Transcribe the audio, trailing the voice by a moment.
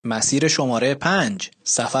مسیر شماره 5،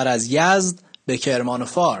 سفر از یزد به کرمان و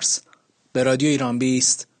فارس. به رادیو ایران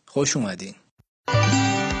 20 خوش اومدین.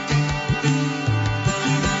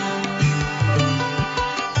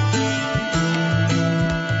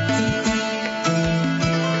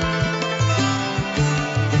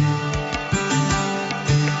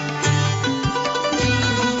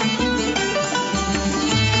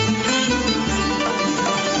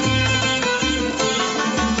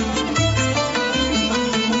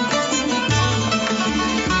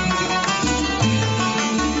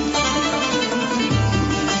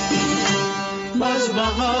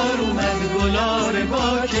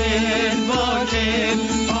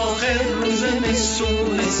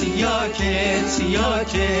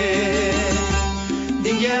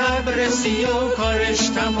 دیگه ابرسی و کارش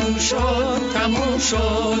تموم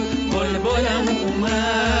شد بلبلم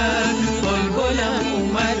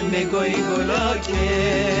اومد نگوی گلاکه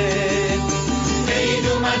عید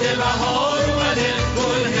اومده بهار اومده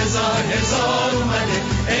گل هزار اومده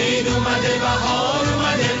عید اومده بهار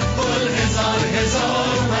اومده گل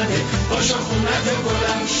هزار اومده پاشو خونت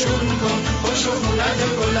گلم شون کن پاشو خونت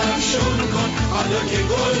گلم شون کن حالا که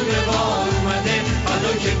گل به بار اومده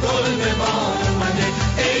حالا که گل به بار اومده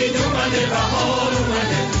عید اومده بهار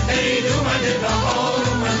اومده عید اومده بهار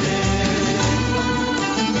اومده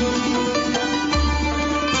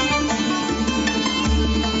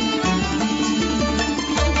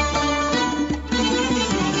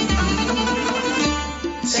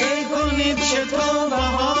چطور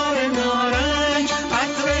بهار نارنج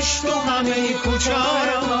عطرش تو همه کوچه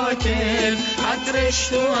را کرد عطرش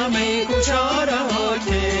تو همه کوچه را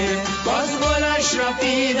کرد باز گلش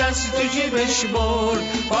رفید از تو جیبش برد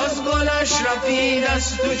باز گلش رفید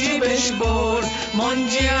از تو جیبش برد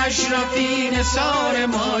منجی اشرفی نثار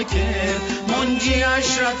ما کرد منجی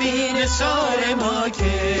اشرفی نثار ما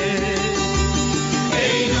کرد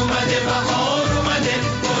عید اومده بهار اومده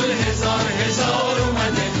گل هزار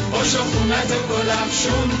اومده پاشو خونت گلم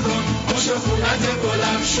شون کن پاشو خونت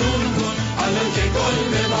گلم شون کن حالا که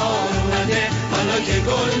گل به بار اومده حالا که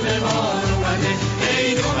گل به بار اومده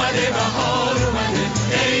عید اومده بهار اومده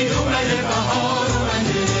عید اومده بهار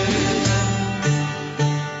اومده.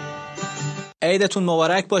 عیدتون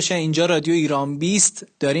مبارک باشه. اینجا رادیو ایران 20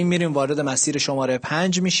 داریم میریم وارد مسیر شماره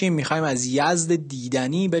 5 میشیم. میخوایم از یزد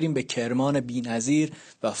دیدنی بریم به کرمان بی‌نظیر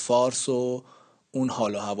و فارس و اون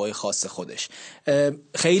حال و هوای خاص خودش.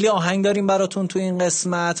 خیلی آهنگ داریم براتون تو این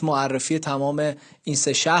قسمت، معرفی تمام این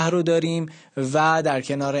 3 شهر رو داریم و در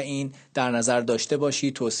کنار این در نظر داشته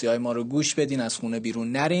باشید توصیه‌های ما رو گوش بدین، از خونه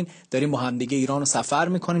بیرون نرین. داریم با هم دیگه ایران رو سفر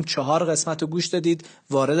میکنیم. 4 قسمت رو گوش دادید،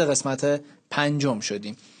 وارد قسمت 5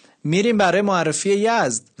 شدیم. میریم برای معرفی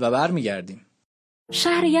یزد و برمیگردیم.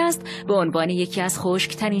 شهر یزد به عنوان یکی از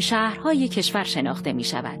خشک‌ترین شهرهای کشور شناخته می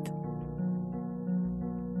شود.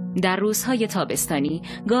 در روزهای تابستانی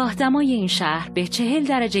گاه دمای این شهر به 40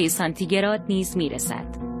 درجه سانتیگراد نیز می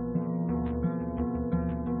رسد.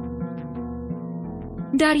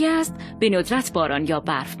 در یزد به ندرت باران یا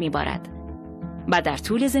برف می بارد و در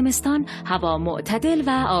طول زمستان هوا معتدل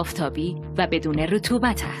و آفتابی و بدون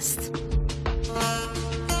رطوبت است.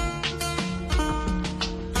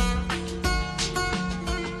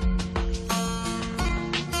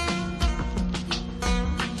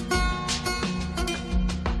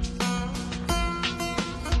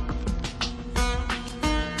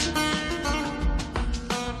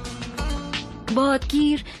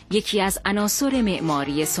 بادگیر یکی از عناصر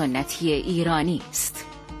معماری سنتی ایرانی است.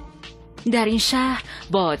 در این شهر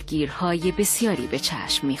بادگیرهای بسیاری به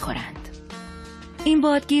چشم می‌خورند. این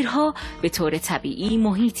بادگیرها به طور طبیعی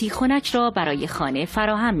محیطی خنک را برای خانه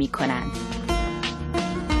فراهم می‌کنند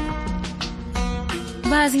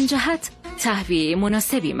و از این جهت تهویه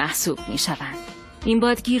مناسبی محسوب می‌شوند. این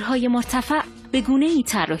بادگیرهای مرتفع به گونه‌ای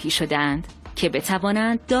طراحی شده‌اند که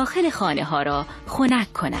بتوانند داخل خانه‌ها را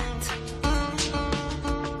خنک کنند.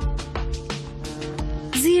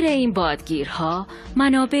 زیر این بادگیرها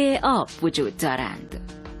منابع آب وجود دارند.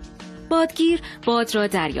 بادگیر باد را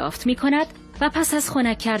دریافت می کند و پس از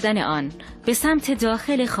خنک کردن آن به سمت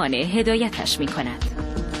داخل خانه هدایتش می کند.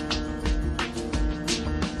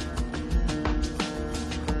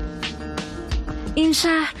 این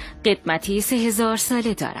شهر قدمتی 3000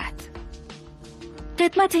 ساله دارد.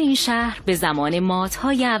 قدمت این شهر به زمان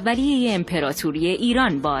مات‌های اولیه امپراتوری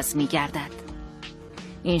ایران باز می گردد.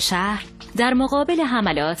 این شهر در مقابل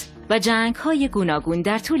حملات و جنگ‌های گوناگون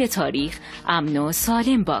در طول تاریخ امن و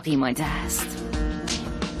سالم باقی مانده است.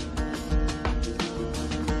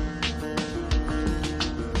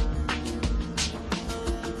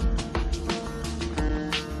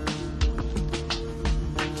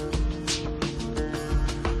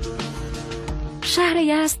 شهر شهر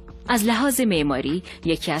یزد از لحاظ معماری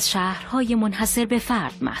یکی از شهرهای منحصر به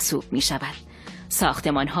فرد محسوب می شود.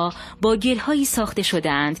 ساختمان‌ها با گل‌هایی ساخته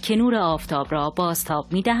شده‌اند که نور آفتاب را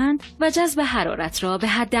بازتاب می‌دهند و جذب حرارت را به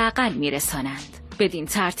حداقل می‌رسانند. بدین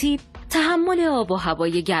ترتیب تحمل آب و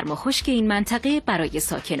هوای گرم و خشک این منطقه برای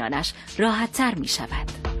ساکنانش راحت‌تر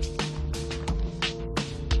می‌شود.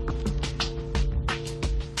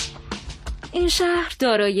 این شهر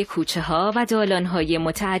دارای کوچه‌ها و دالان‌های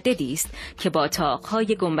متعددی است که با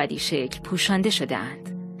طاق‌های گنبدی شکل پوشانده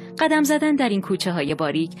شده‌اند. قدم زدن در این کوچه‌های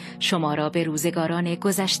باریک شما را به روزگاران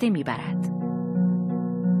گذشته می‌برد.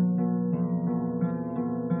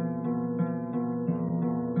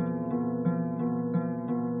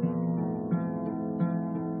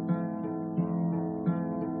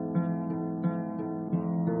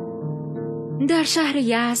 در شهر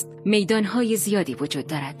یزد میدان‌های زیادی وجود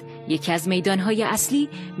دارد. یکی از میدان‌های اصلی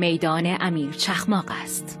میدان امیر چخماق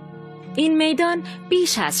است. این میدان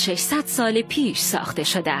بیش از 600 سال پیش ساخته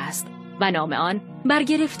شده است و نام آن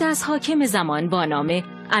برگرفته از حاکم زمان با نام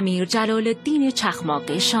امیر جلال الدین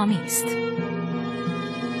چخماق شامی است.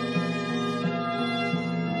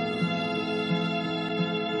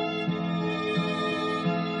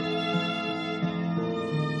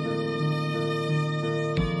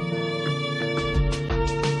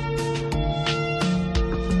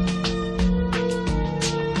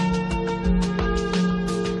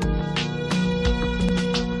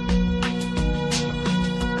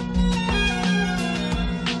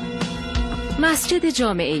 مسجد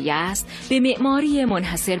جامع یزد به معماری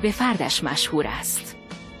منحصر به فردش مشهور است.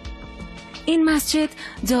 این مسجد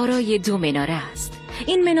دارای 2 مناره است.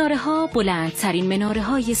 این مناره ها بلندترین مناره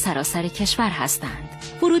های سراسر کشور هستند.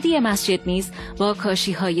 ورودی مسجد نیز با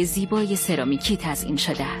کاشی های زیبای سرامیکی تزیین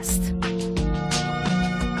شده است.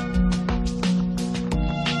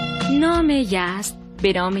 نام یزد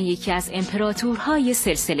به نام یکی از امپراتورهای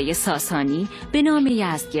سلسله ساسانی به نام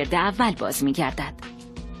یزدگرد اول باز می گردد.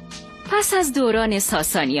 پس از دوران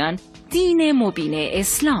ساسانیان دین مبین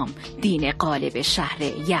اسلام دین غالب شهر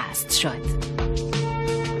یزد شد.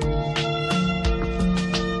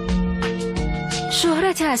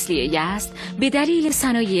 شهرت اصلی یزد به دلیل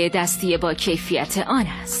صنایع دستی با کیفیت آن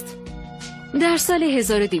است. در سال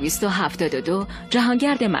 1272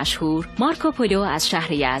 جهانگرد مشهور مارکوپولو از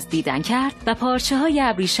شهر یزد دیدن کرد و پارچه‌های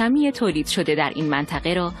ابریشمی تولید شده در این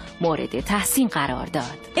منطقه را مورد تحسین قرار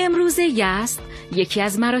داد. امروز یزد یکی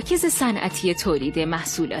از مراکز صنعتی تولید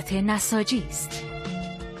محصولات نساجی است.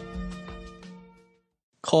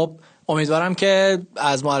 خب امیدوارم که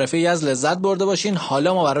از معرفی یزد لذت برده باشین.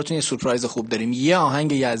 حالا ما براتون یه سورپرایز خوب داریم. یه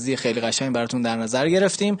آهنگ یزدی خیلی قشنگ براتون در نظر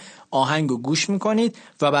گرفتیم. آهنگو گوش میکنید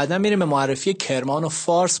و بعدا میریم به معرفی کرمان و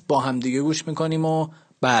فارس، با هم دیگه گوش میکنیم و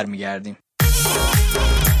برمیگردیم.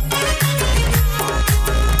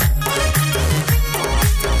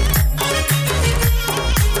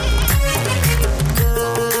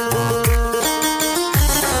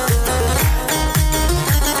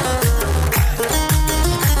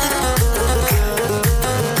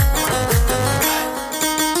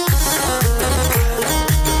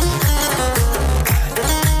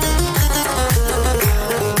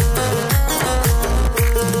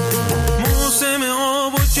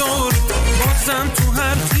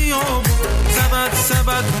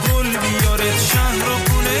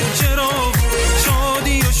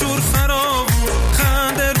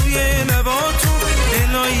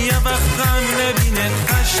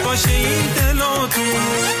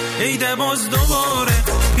 ایده باز دوباره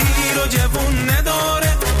پیر و جوون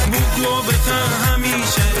نداره، بگو بخن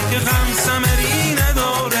همیشه که غم ثمری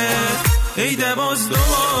نداره. ایده باز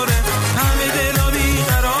دوباره همه دلا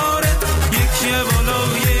بیقراره، یکی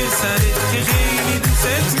بالای سره که خیلی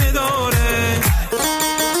دوست نداره.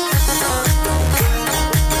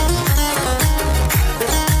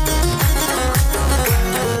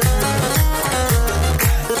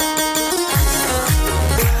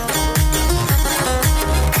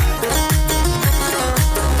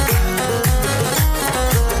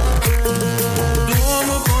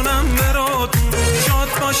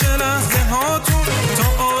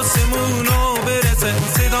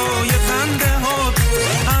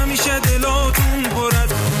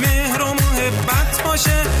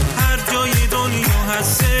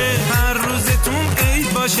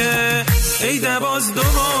 ایده باز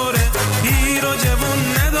دوباره پیر و جوون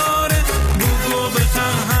نداره، بگو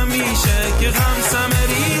بخن همیشه که غم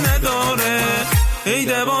ثمری نداره.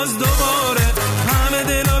 ایده باز دوباره همه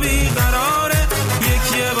دلا بیقراره،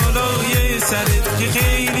 یکی بالای سرت که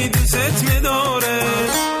خیلی دوست می‌داره.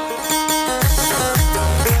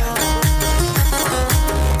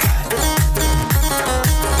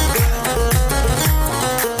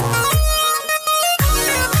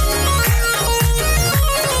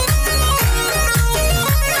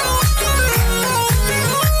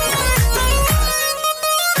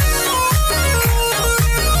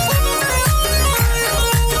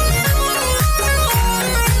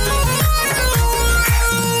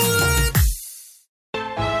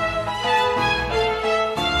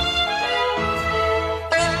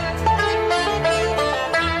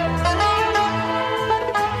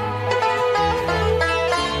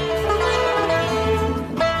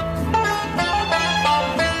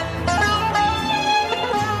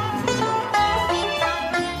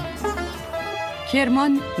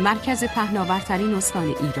 کرمان، مرکز پهناورترین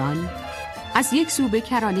استان ایران، از یک سو به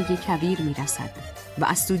کرانه کویر میرسد و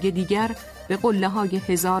از سوی دیگر به قله‌های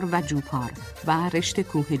هزار و جوپار و رشت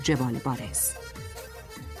کوه جبال بارز.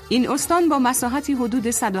 این استان با مساحتی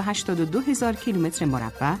حدود 182,000 کیلومتر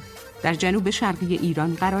مربع در جنوب شرقی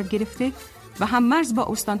ایران قرار گرفته و هم مرز با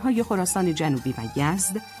استانهای خراسان جنوبی و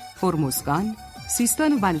یزد، هرمزگان،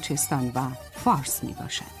 سیستان و بلوچستان و فارس می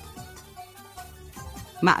باشد.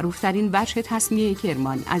 معروفترین وجه تسمیه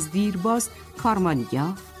کرمان از دیرباز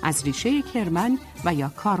کارمانیا، از ریشه کرمان و یا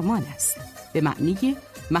کارمان است، به معنی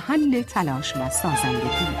محل تلاش و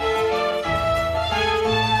سازندگی.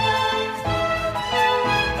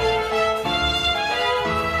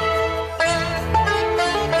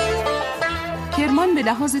 کرمان به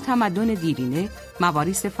لحاظ تمدن دیرینه،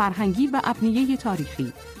 مواریث فرهنگی و ابنیه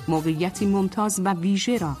تاریخی موقعیتی ممتاز و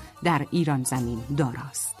ویژه را در ایران زمین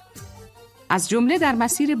داراست. از جمله در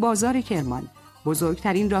مسیر بازار کرمان،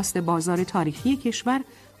 بزرگترین راست بازار تاریخی کشور،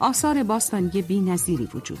 آثار باستانی بی‌نظیری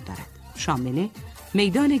وجود دارد. شامل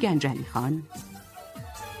میدان گنجلی خان،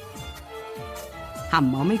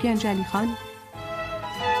 حمام گنجلی خان،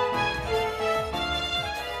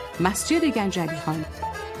 مسجد گنجلی خان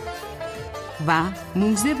و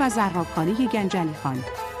موزه و زرابخانه گنجلی خان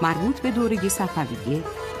مربوط به دوره صفویه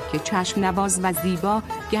که چشم نواز و زیبا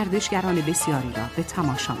گردشگران بسیاری را به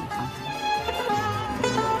تماشا می‌خواند.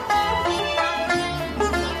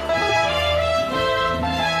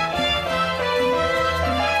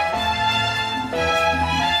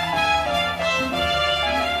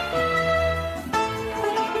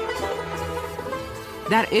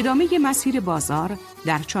 در ادامه مسیر بازار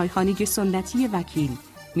در چایخانه سنتی وکیل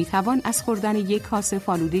میتوان از خوردن یک کاسه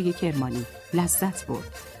فالوده کرمانی لذت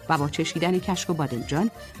برد و با چشیدن کشک و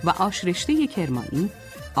بادمجان و آش رشته کرمانی،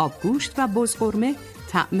 آبگوشت و بزقرمه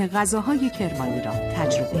طعم غذاهای کرمانی را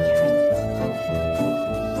تجربه کرد.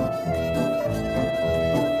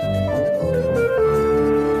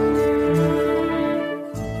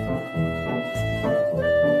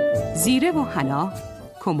 زیره و حنا،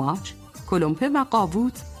 کماج، کلمپه و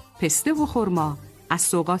قاووت، پسته و خرما از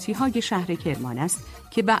سوغاتی شهر کرمان است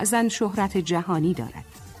که بعضاً شهرت جهانی دارد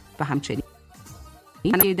و همچنین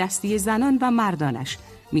دستی زنان و مردانش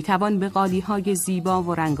میتوان به قالی‌های زیبا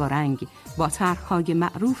و رنگارنگ با طرح‌های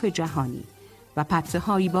معروف جهانی و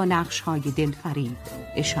پته‌هایی با نقش‌های دلفریب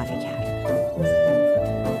اشاره کرد.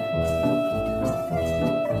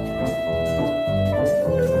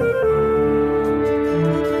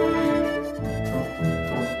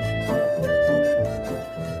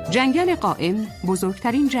 جنگل قائم،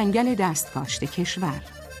 بزرگترین جنگل دستکاشت کشور.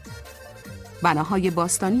 بناهای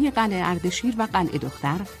باستانی قلعه اردشیر و قلعه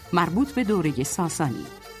دختر مربوط به دوره ساسانی.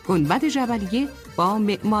 گنبد جبلیه با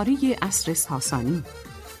معماری عصر ساسانی.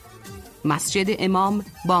 مسجد امام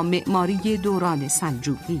با معماری دوران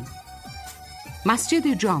سلجوقی.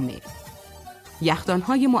 مسجد جامع.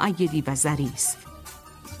 یخدان‌های مؤیدی و ظریف.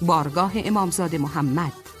 بارگاه امامزاده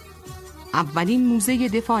محمد. اولین موزه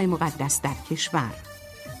دفاع مقدس در کشور.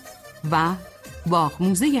 و باغ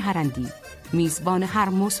موزه هرندی میزبان هر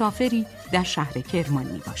مسافری در شهر کرمان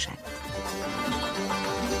می باشد.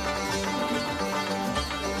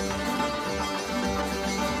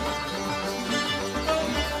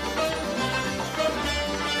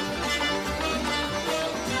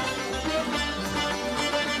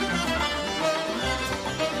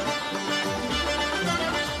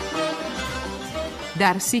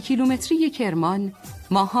 در 30 کیلومتری کرمان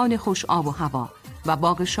ماهان خوش آب و هوا و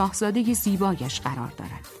باغ شاهزاده زیبایش قرار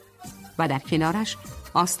دارد و در کنارش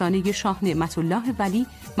آستانه شاه نعمت الله ولی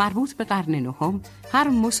مربوط به قرن نهم هر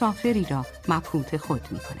مسافری را مبهوت خود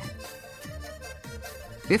می کند.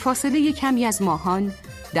 به فاصله کمی از ماهان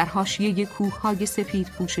در حاشیه کوههای سپید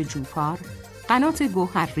پوش جوپار، قنات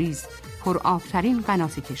گوهرریز پرآبترین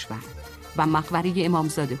قنات کشور و مقبره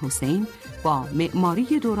امامزاده حسین با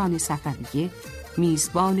معماری دوران صفویه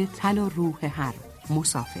میزبان تن و روح هر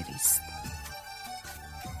مسافری است.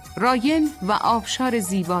 راین و آبشار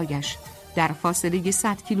زیبایش در فاصله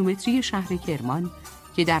 100 کیلومتری شهر کرمان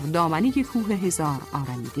که در دامنه کوه هزار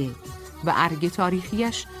آرمیده و ارگ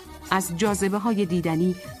تاریخیش از جاذبه‌های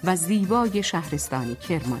دیدنی و زیبای شهرستان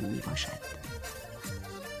کرمان می باشد.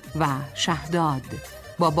 و شهداد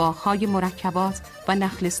با باغ‌های مرکبات و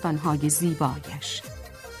نخلستان‌های زیبایش.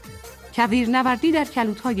 کویرنوردی در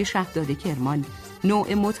کلوط‌های شهداد کرمان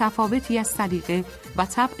نوع متفاوتی از سلیقه و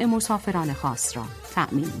طبع مسافران خاص را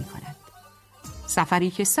تأمین می کند.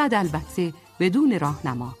 سفری که 100 البته بدون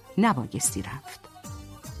راهنما نبایستی رفت.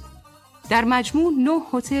 در مجموع 9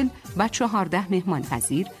 هتل و 14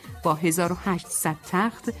 مهمانپذیر با 1800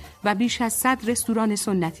 تخت و بیش از 100 رستوران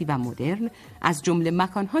سنتی و مدرن از جمله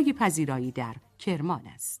مکانهای پذیرایی در کرمان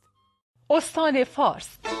است. استان فارس،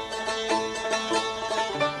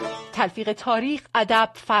 تلفیق تاریخ، ادب،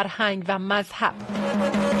 فرهنگ و مذهب.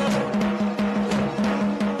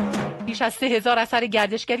 بیش از 3000 اثر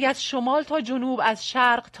گردشگری از شمال تا جنوب، از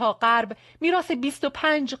شرق تا غرب، میراث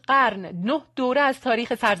 25 قرن، 9 دوره از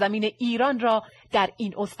تاریخ سرزمین ایران را در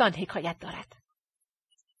این استان حکایت دارد.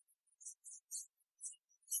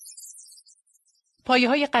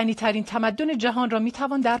 پایه‌های غنی‌ترین تمدن جهان را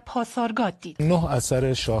می‌توان در پاسارگاد دید. 9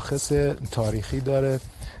 اثر شاخص تاریخی داره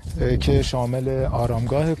که شامل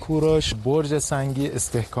آرامگاه کوروش، برج سنگی،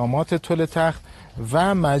 استحکامات تل تخت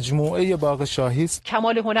و مجموعه باغ شاهی است.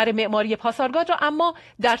 کمال هنر معماری پاسارگاد را اما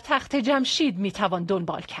در تخت جمشید میتوان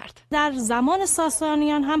دنبال کرد. در زمان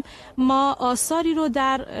ساسانیان هم ما آثاری رو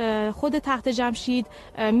در خود تخت جمشید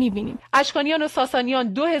میبینیم. اشکانیان و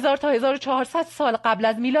ساسانیان 2000 تا 1400 سال قبل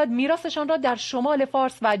از میلاد میراثشان را در شمال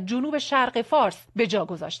فارس و جنوب شرق فارس به جا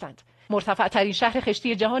گذاشتند. مرتفع ترین شهر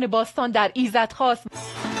خشتی جهان باستان در ایزدخواست،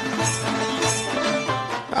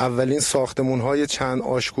 اولین ساختمان‌های چند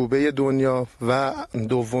آشکوبه دنیا و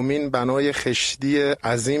دومین بنای خشتی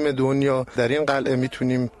عظیم دنیا در این قلعه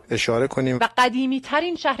میتونیم اشاره کنیم. و قدیمی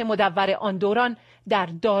ترین شهر مدور آن دوران در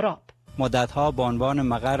داراب. مدتها به عنوان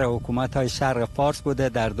مقر حکومت‌های شرق فارس بوده.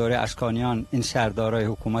 در دوره اشکانیان این شهر دارای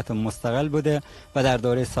حکومت مستقل بوده و در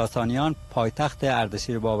دوره ساسانیان پایتخت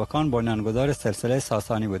اردشیر بابکان بنیانگذار سلسله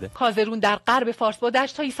ساسانی بوده. کازرون در غرب فارس با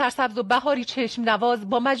دشت‌های سرسبز و بهاری چشم نواز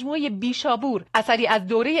با مجموعه بیشابور، اثری از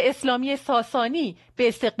دوره اسلامی ساسانی، به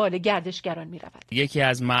استقبال گردشگران می‌رود. یکی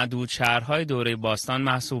از معدود شهرهای دوره باستان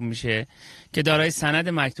محسوب میشه که دارای سند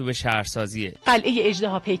مکتوب شهرسازیه. قلعه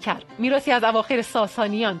اژدهاپیکر، میراثی از اواخر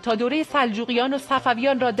ساسانیان تا دوره سلجوقیان و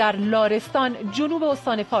صفویان را در لارستان، جنوب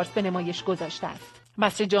استان فارس به نمایش گذاشته است.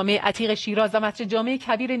 مسجد جامع عتیق شیراز و مسجد جامع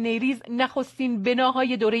کبیر نیریز نخستین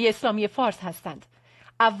بناهای دوره اسلامی فارس هستند.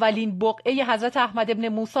 اولین بقعه حضرت احمد ابن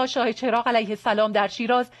موسی شاه چراغ علیه السلام در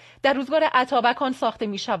شیراز در روزگار اتابکان ساخته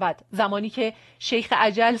می شود، زمانی که شیخ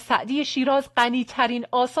اجل سعدی شیراز غنی‌ترین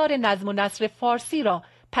آثار نظم و نثر فارسی را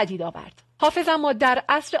پدید آورد. حافظ اما در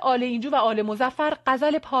عصر آل اینجو و آل مظفر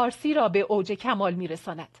غزل پارسی را به اوج کمال می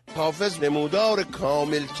رساند. حافظ نمودار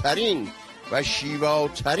کاملترین و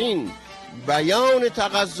شیواترین بیان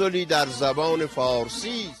تغزلی در زبان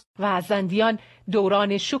فارسی و زندیان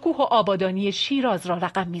دوران شکوه و آبادانی شیراز را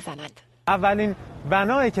رقم میزنند. اولین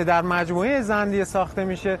بنایی که در مجموعه زندیه ساخته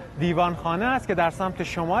میشه دیوانخانه است که در سمت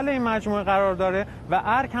شمال این مجموعه قرار داره و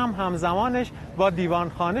ارگ هم همزمانش با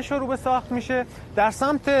دیوانخانه شروع به ساخت میشه. در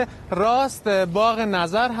سمت راست باغ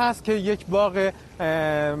نظر هست که یک باغ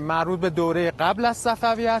مربوط به دوره قبل از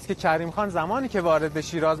صفوی است که کریم خان زمانی که وارد به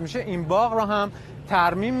شیراز میشه این باغ را هم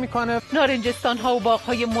ترمیم میکنه. نارنجستان ها و باغ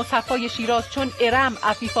های مصفای شیراز چون ارم،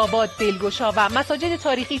 عفیف آباد، دلگشا و مساجد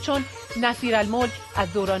تاریخی چون نصیرالملک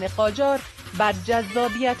از دوران قاجار بر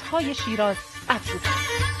جذابیت های شیراز افزوده.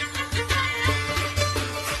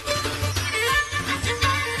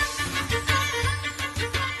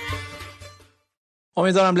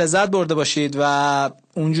 امیدوارم لذت برده باشید و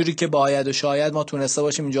اونجوری که باید و شاید ما تونسته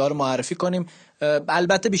باشیم اینجا رو معرفی کنیم.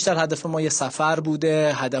 البته بیشتر هدف ما یه سفر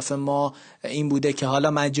بوده، هدف ما این بوده که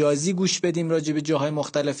حالا مجازی گوش بدیم راجع به جاهای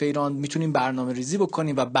مختلف ایران، میتونیم برنامه ریزی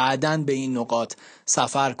بکنیم و بعداً به این نقاط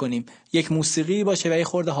سفر کنیم. یک موسیقی باشه و یه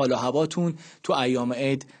خورده حال و هواتون تو ایام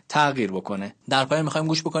عید تغییر بکنه. در پایان میخوایم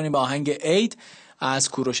گوش بکنیم به آهنگ عید از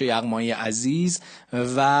کوروش یغمایی عزیز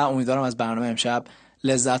و امیدوارم از برنامه امشب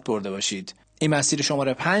لذت برده باشید. این مسیر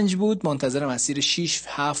شماره 5 بود، منتظر مسیر 6،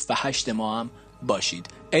 7 و 8 ما هم باشید.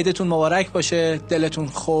 عیدتون مبارک باشه، دلتون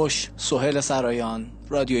خوش. سهیل سرایان،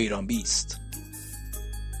 رادیو ایران 20.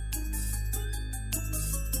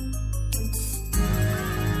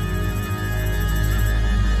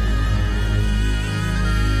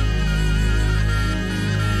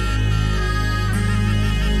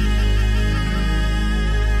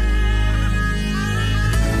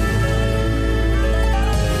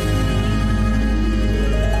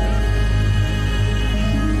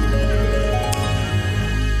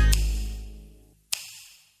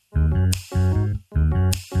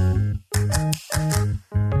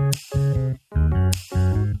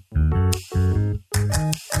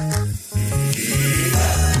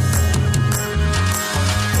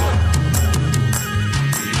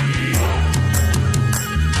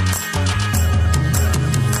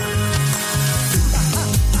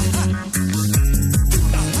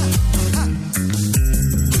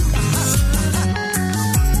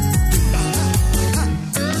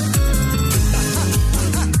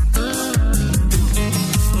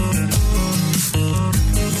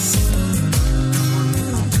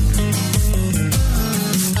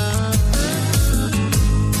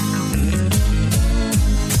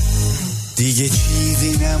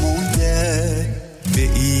 نمونده به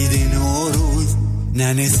عید نوروز،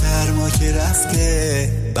 ننه سرما که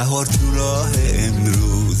رفته بهار تو راه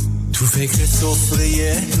امروز. تو فکر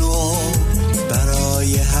سفره نو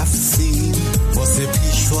برای 7 سین واسه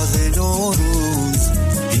پیشواز نوروز،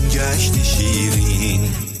 این جشن شیرین.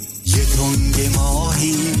 یه تنگ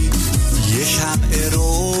ماهی، یه شمع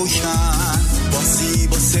روشن، با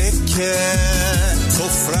سیب و سکه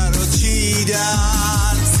سفره رو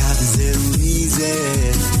چیدن. سبز رو میزه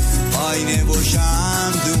آینه و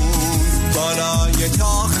شمدون، بالای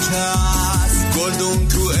تاخچه است گلدون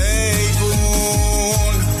تو ایوون.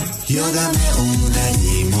 یادم اون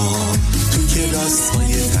ما تو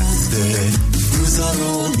کلاس‌های تخته روزا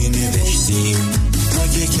رو می نوشتیم تا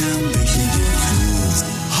یکم بشه یک روز.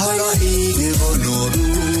 حالا عید و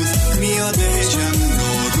نوروز میادشم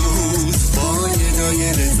نوروز، با یه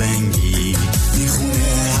دایر زنگی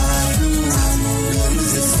میخونه هر روز.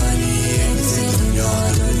 روز سالی روز دنیا،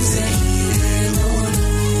 روز عید نوروز.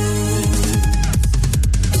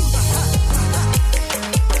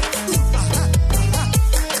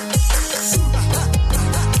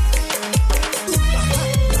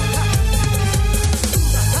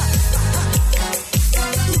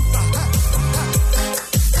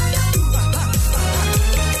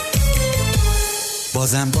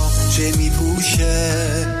 بازم باغچه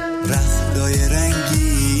میپوشه رختای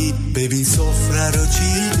رنگی، ببین سفره رو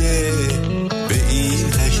چیده به این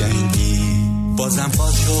قشنگی. بازم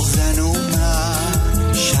قاشق زن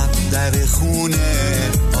اومد شب در خونه،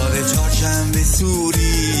 آره چهارشنبه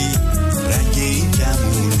سوری رنگ این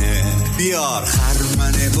کمونه. بیار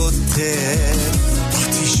خرمن بطه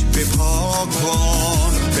آتیش بپا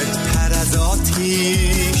کن، بپر از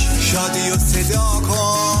آتیش شادی و صدا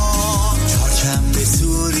کن. چهارشنبه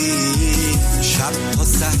سوری شب تا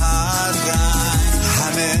سحر رنگ،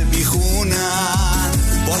 همه میخونن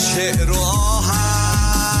با شعر و آهنگ.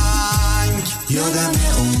 یادم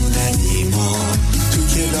اون ما تو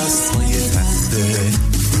کلاس‌های تخته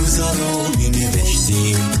روزا رو می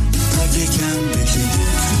نوشتیم تا یکم بشه یک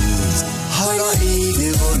روز. حالا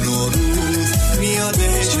عید و نوروز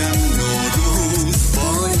میاده